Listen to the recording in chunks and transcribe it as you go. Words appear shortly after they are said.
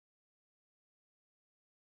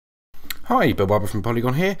Hi, Bill Barber from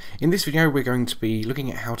Poliigon here. In this video we're going to be looking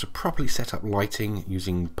at how to properly set up lighting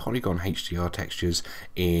using Poliigon HDR textures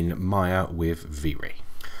in Maya with V-Ray.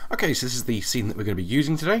 Okay, so this is the scene that we're going to be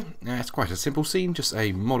using today. It's quite a simple scene, just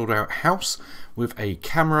a modelled out house with a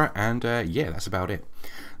camera and yeah, that's about it.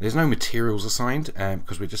 There's no materials assigned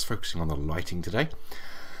because we're just focusing on the lighting today.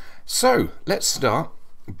 So let's start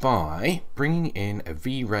by bringing in a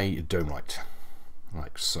V-Ray dome light,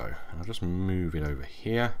 like so. I'll just move it over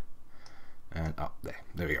here and up there.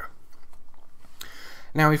 There we go.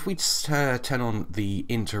 Now if we turn on the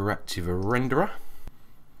interactive renderer,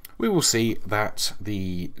 we will see that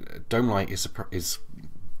the dome light is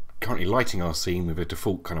currently lighting our scene with a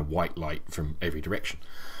default kind of white light from every direction,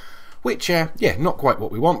 which yeah, not quite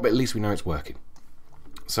what we want, but at least we know it's working.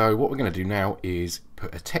 So what we're going to do now is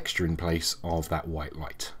put a texture in place of that white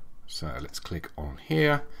light. So let's click on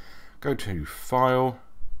here, go to File,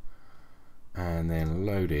 and then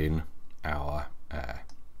load in our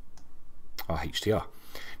HDR.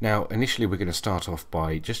 Now initially we're going to start off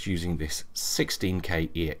by just using this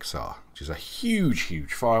 16K EXR, which is a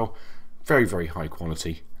huge file, very high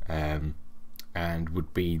quality, and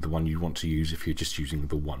would be the one you'd want to use if you're just using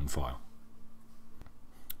the one file.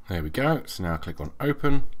 There we go. So now click on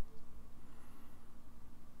Open,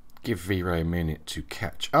 give V-Ray a minute to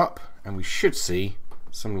catch up, and we should see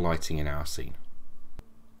some lighting in our scene.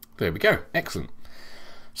 There we go. Excellent.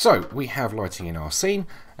 So we have lighting in our scene,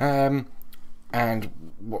 and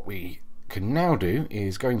what we can now do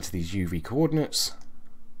is go into these UV coordinates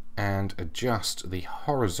and adjust the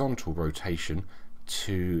horizontal rotation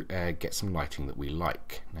to get some lighting that we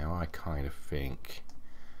like. Now I kind of think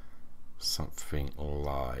something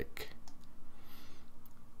like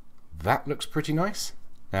that looks pretty nice.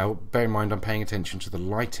 Now bear in mind I'm paying attention to the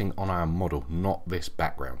lighting on our model, not this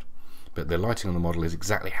background, but the lighting on the model is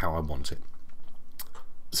exactly how I want it.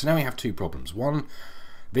 So now we have two problems. One,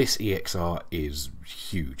 this EXR is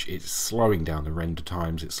huge. It's slowing down the render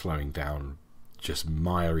times, it's slowing down just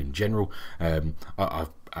Maya in general. I've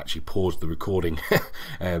actually paused the recording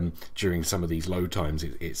during some of these load times.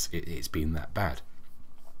 It's been that bad.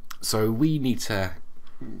 So we need to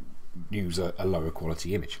use a lower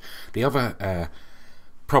quality image. The other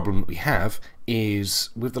problem that we have is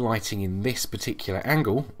with the lighting in this particular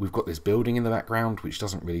angle, we've got this building in the background which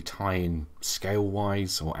doesn't really tie in scale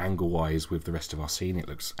wise or angle wise with the rest of our scene. It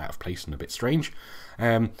looks out of place and a bit strange,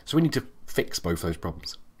 so we need to fix both those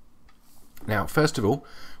problems. Now first of all,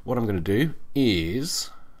 what I'm going to do is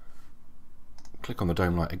click on the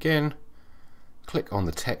dome light again, click on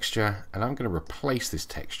the texture, and I'm going to replace this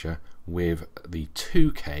texture with the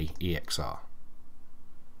 2K EXR.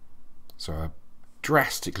 So a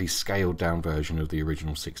drastically scaled down version of the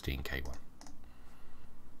original 16K one.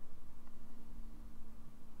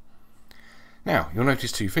 Now you'll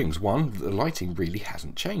notice two things. One, the lighting really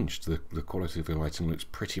hasn't changed. The quality of the lighting looks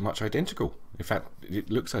pretty much identical. In fact,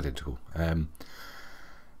 it looks identical,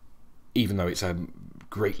 even though it's a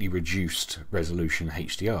greatly reduced resolution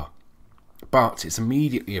HDR. But it's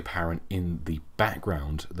immediately apparent in the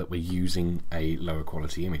background that we're using a lower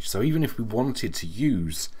quality image. So even if we wanted to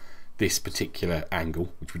use this particular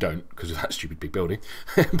angle, which we don't because of that stupid big building,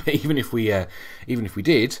 but even if we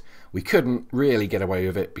did, we couldn't really get away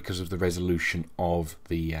with it because of the resolution of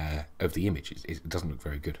the image. It doesn't look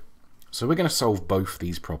very good. So we're going to solve both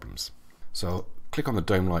these problems. So I'll click on the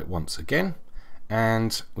dome light once again,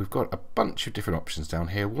 and we've got a bunch of different options down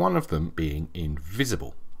here, one of them being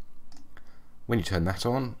invisible. When you turn that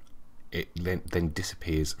on, it then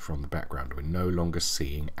disappears from the background. We're no longer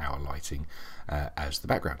seeing our lighting as the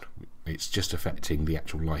background. It's just affecting the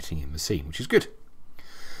actual lighting in the scene, which is good.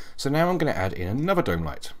 So now I'm going to add in another dome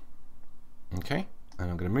light. Okay,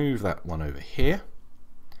 and I'm going to move that one over here.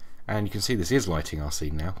 And you can see this is lighting our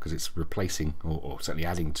scene now because it's replacing or certainly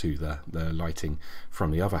adding to the lighting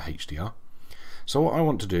from the other HDR. So what I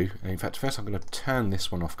want to do, in fact first I'm going to turn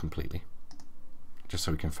this one off completely, just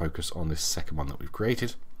so we can focus on this second one that we've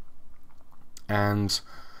created. And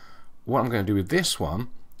what I'm going to do with this one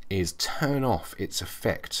is turn off its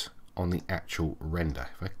effect on the actual render.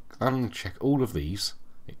 If I uncheck all of these,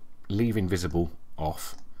 leave invisible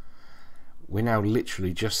off, we're now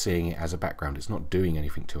literally just seeing it as a background. It's not doing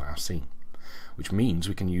anything to our scene, which means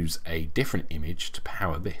we can use a different image to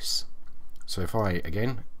power this. So if I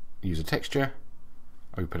again use a texture,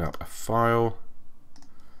 open up a file,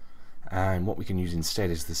 and what we can use instead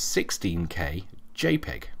is the 16K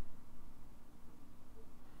JPEG.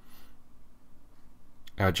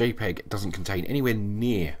 Now JPEG doesn't contain anywhere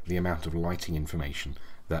near the amount of lighting information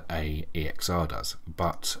that a EXR does,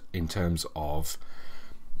 but in terms of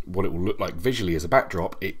what it will look like visually as a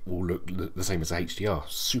backdrop, it will look the same as a HDR,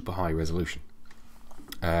 super high resolution.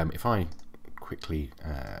 If I quickly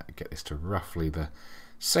get this to roughly the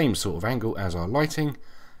same sort of angle as our lighting,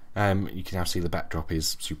 you can now see the backdrop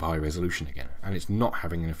is super high resolution again, and it's not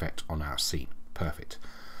having an effect on our scene. Perfect.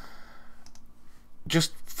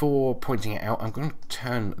 Just for pointing it out, I'm going to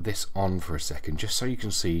turn this on for a second just so you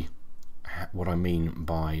can see what I mean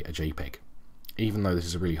by a JPEG. Even though this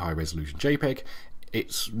is a really high resolution JPEG,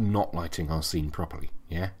 it's not lighting our scene properly.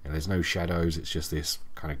 Yeah, and there's no shadows, it's just this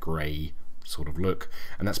kind of grey sort of look,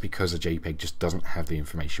 and that's because a JPEG just doesn't have the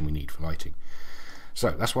information we need for lighting.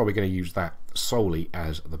 So that's why we're going to use that solely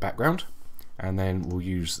as the background, and then we'll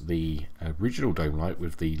use the original dome light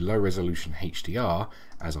with the low resolution HDR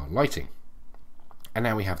as our lighting. And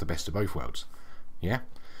now we have the best of both worlds. Yeah,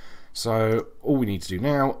 so all we need to do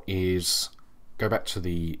now is go back to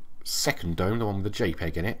the second dome, the one with the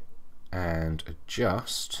JPEG in it, and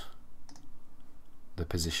adjust the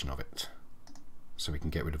position of it so we can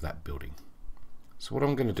get rid of that building. So what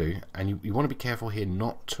I'm going to do, and you want to be careful here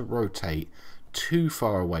not to rotate too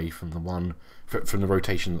far away from the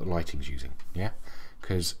rotation that the lighting's using. Yeah,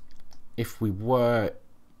 because if we were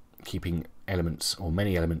keeping elements or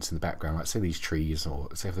many elements in the background, like say these trees, or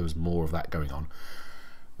say if there was more of that going on,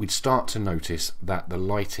 we'd start to notice that the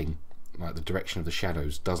lighting, like the direction of the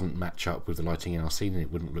shadows, doesn't match up with the lighting in our scene, and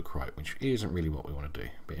it wouldn't look right, which isn't really what we want to do.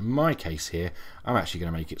 But in my case here, I'm actually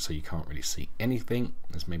going to make it so you can't really see anything.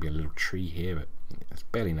 There's maybe a little tree here, but it's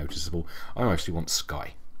barely noticeable. I mostly want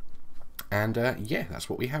sky. And yeah, that's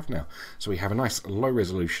what we have now. So we have a nice low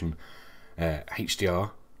resolution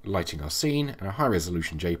HDR lighting our scene, and a high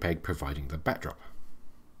resolution JPEG providing the backdrop.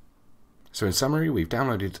 So in summary, we've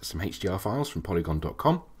downloaded some HDR files from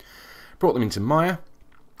Poliigon.com, brought them into Maya,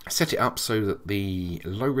 set it up so that the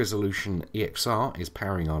low resolution EXR is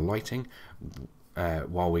powering our lighting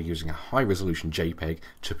while we're using a high resolution JPEG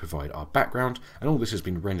to provide our background, and all this has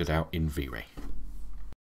been rendered out in V-Ray.